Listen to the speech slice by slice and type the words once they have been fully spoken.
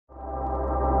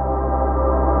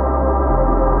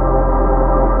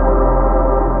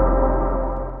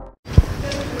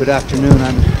Good afternoon.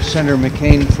 I'm Senator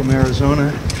McCain from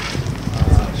Arizona,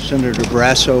 Senator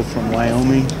Barasso from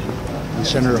Wyoming, and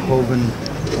Senator Hoeveno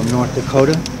from North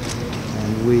Dakota.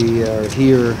 And we are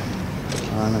here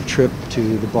on a trip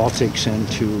to the Baltics and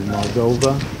to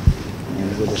Moldova,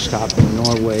 and with a stop in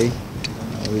Norway.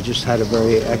 We just had a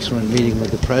very excellent meeting with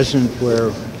the President,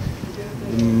 where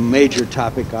the major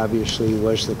topic obviously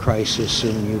was the crisis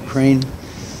in Ukraine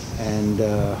and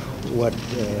what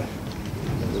the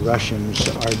Russians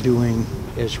are doing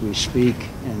as we speak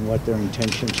and what their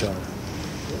intentions are.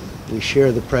 We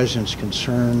share the President's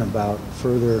concern about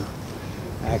further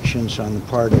actions on the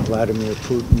part of Vladimir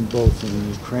Putin, both in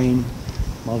Ukraine,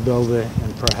 Moldova,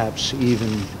 and perhaps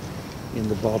even in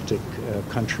the Baltic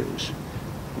countries.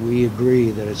 We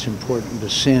agree that it's important to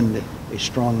send a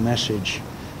strong message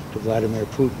to Vladimir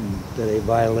Putin that a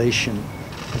violation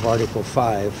of Article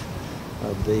 5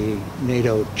 of the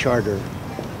NATO Charter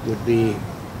would be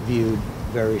viewed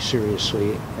very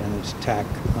seriously and its attack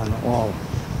on all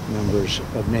members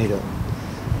of NATO.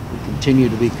 We continue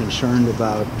to be concerned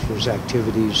about his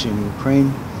activities in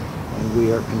Ukraine, and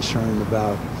we are concerned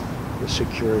about the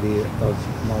security of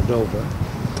Moldova.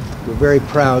 We're very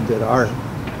proud that our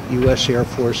U.S. Air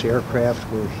Force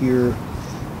aircraft were here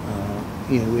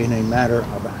in a matter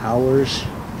of hours,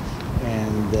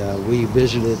 and we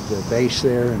visited the base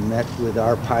there and met with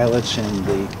our pilots and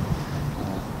the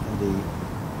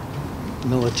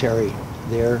military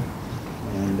there,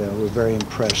 and we're very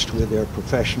impressed with their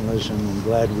professionalism and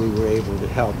glad we were able to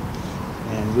help.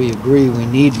 And we agree we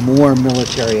need more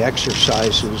military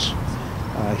exercises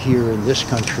here in this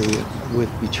country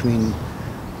between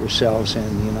yourselves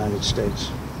and the United States.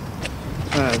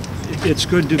 It's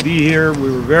good to be here.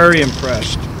 We were very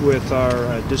impressed with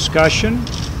our discussion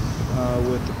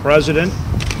with the President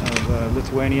of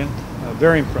Lithuania.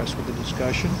 Very impressed with the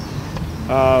discussion.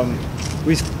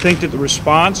 We think that the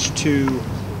response to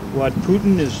what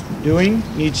Putin is doing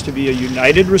needs to be a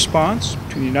united response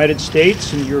between the United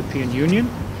States and the European Union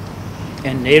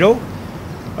and NATO.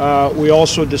 We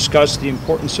also discussed the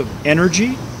importance of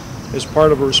energy as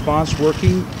part of a response,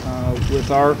 working with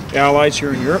our allies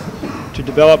here in Europe to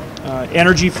develop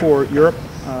energy for Europe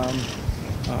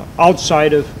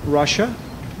outside of Russia.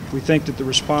 We think that the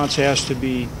response has to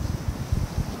be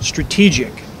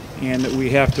strategic and that we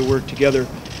have to work together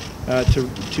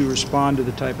to respond to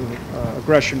the type of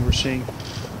aggression we're seeing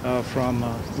from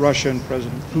Russia and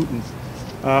President Putin.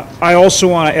 I also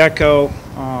want to echo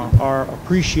our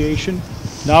appreciation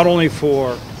not only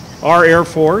for our Air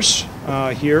Force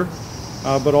here,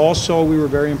 but also we were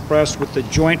very impressed with the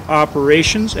joint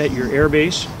operations at your air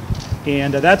base,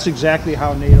 and that's exactly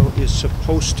how NATO is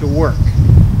supposed to work.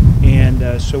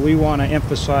 And so we want to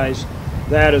emphasize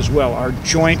that as well, our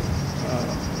joint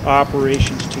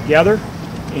operations together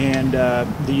and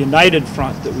the united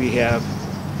front that we have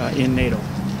in NATO.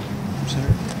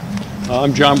 Senator?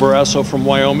 I'm John Barasso from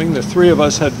Wyoming. The three of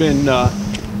us had been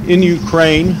in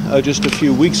Ukraine just a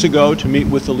few weeks ago to meet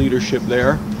with the leadership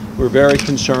there. We're very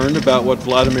concerned about what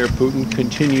Vladimir Putin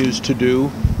continues to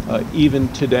do even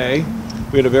today.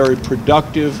 We had a very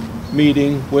productive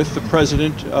meeting with the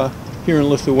President here in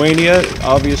Lithuania.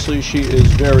 Obviously, she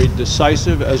is very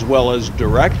decisive as well as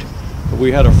direct.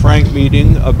 We had a frank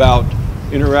meeting about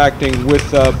interacting with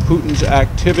Putin's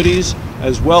activities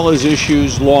as well as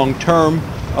issues long-term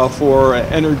for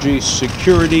energy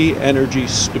security, energy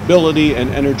stability, and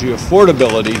energy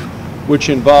affordability, which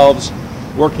involves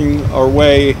working our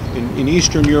way in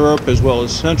Eastern Europe as well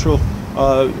as Central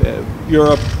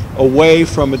Europe away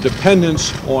from a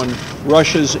dependence on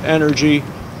Russia's energy,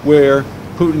 where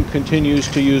Putin continues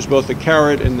to use both the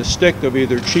carrot and the stick of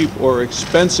either cheap or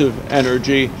expensive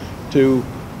energy to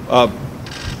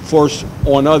force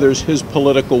on others his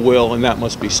political will, and that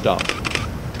must be stopped.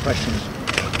 Questions?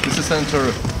 Mr.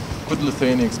 Senator, could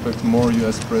Lithuania expect more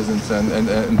U.S. presence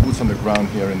and boots on the ground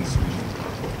here in this region?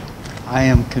 I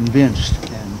am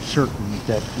convinced and certain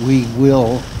that we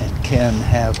will and can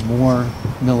have more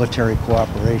military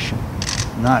cooperation,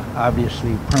 not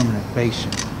obviously permanent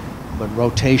basing, but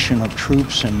rotation of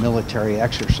troops and military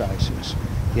exercises.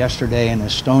 Yesterday in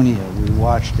Estonia, we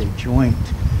watched a joint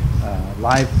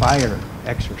live fire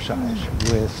exercise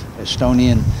with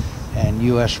Estonian and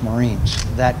U.S. Marines.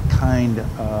 That kind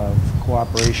of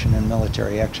cooperation and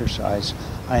military exercise,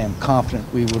 I am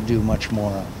confident we will do much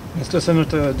more of. Mr.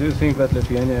 Senator, do you think that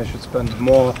Lithuania should spend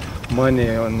more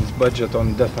money on its budget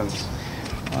on defense?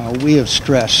 We have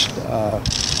stressed,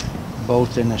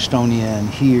 both in Estonia and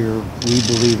here, we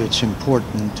believe it's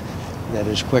important that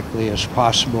as quickly as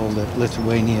possible that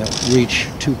Lithuania reach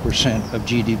 2% of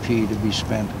GDP to be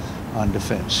spent on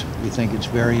defense. We think it's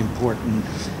very important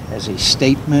as a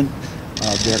statement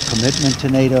their commitment to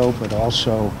NATO, but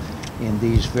also in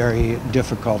these very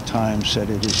difficult times that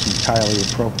it is entirely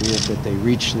appropriate that they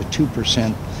reach the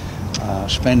 2%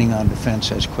 spending on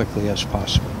defense as quickly as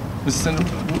possible. Mr.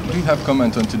 Senator, do you have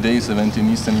comment on today's event in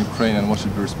eastern Ukraine and what should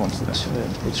be the response to that?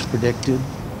 It's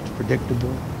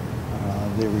predictable.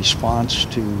 The response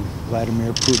to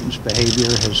Vladimir Putin's behavior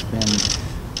has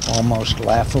been almost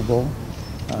laughable.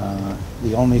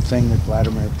 The only thing that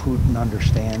Vladimir Putin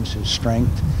understands is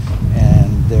strength,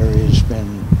 and there has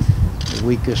been the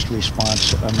weakest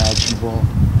response imaginable,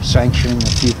 sanctioning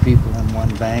a few people in one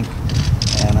bank,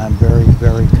 and I'm very,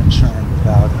 very concerned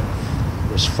about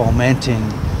this fomenting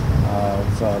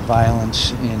of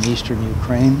violence in eastern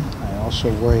Ukraine. I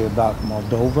also worry about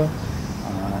Moldova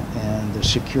and the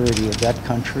security of that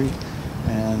country,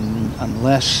 and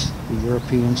unless the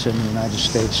Europeans and the United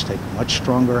States take much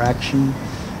stronger action,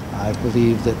 I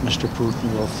believe that Mr.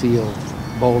 Putin will feel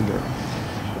bolder.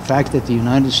 The fact that the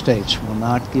United States will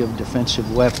not give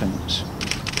defensive weapons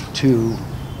to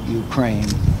Ukraine,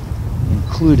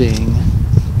 including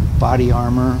body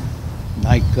armor,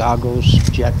 night goggles,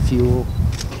 jet fuel,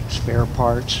 spare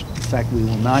parts. In fact, we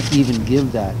will not even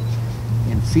give that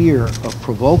in fear of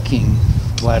provoking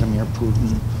Vladimir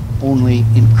Putin, only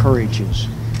encourages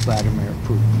Vladimir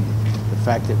Putin. The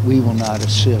fact that we will not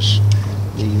assist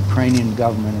the Ukrainian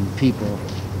government and people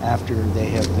after they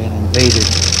have been invaded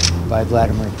by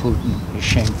Vladimir Putin is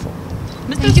shameful.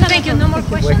 Thank you. No more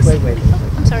questions? Wait.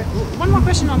 I'm sorry. One more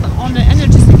question on the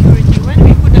energy security. When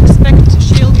we could expect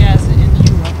shale gas in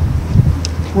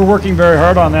Europe? We're working very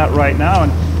hard on that right now.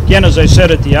 And again, as I said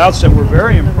at the outset, we're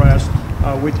very impressed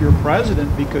with your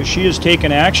president, because she has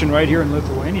taken action right here in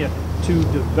Lithuania to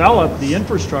develop the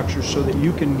infrastructure so that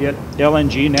you can get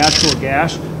LNG, natural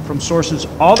gas, from sources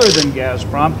other than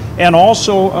Gazprom, and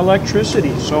also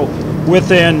electricity. So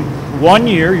within 1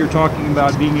 year, you're talking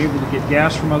about being able to get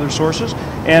gas from other sources,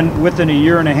 and within a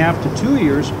year and a half to 2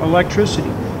 years, electricity.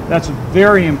 That's a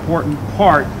very important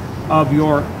part of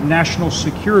your national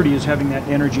security, is having that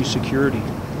energy security.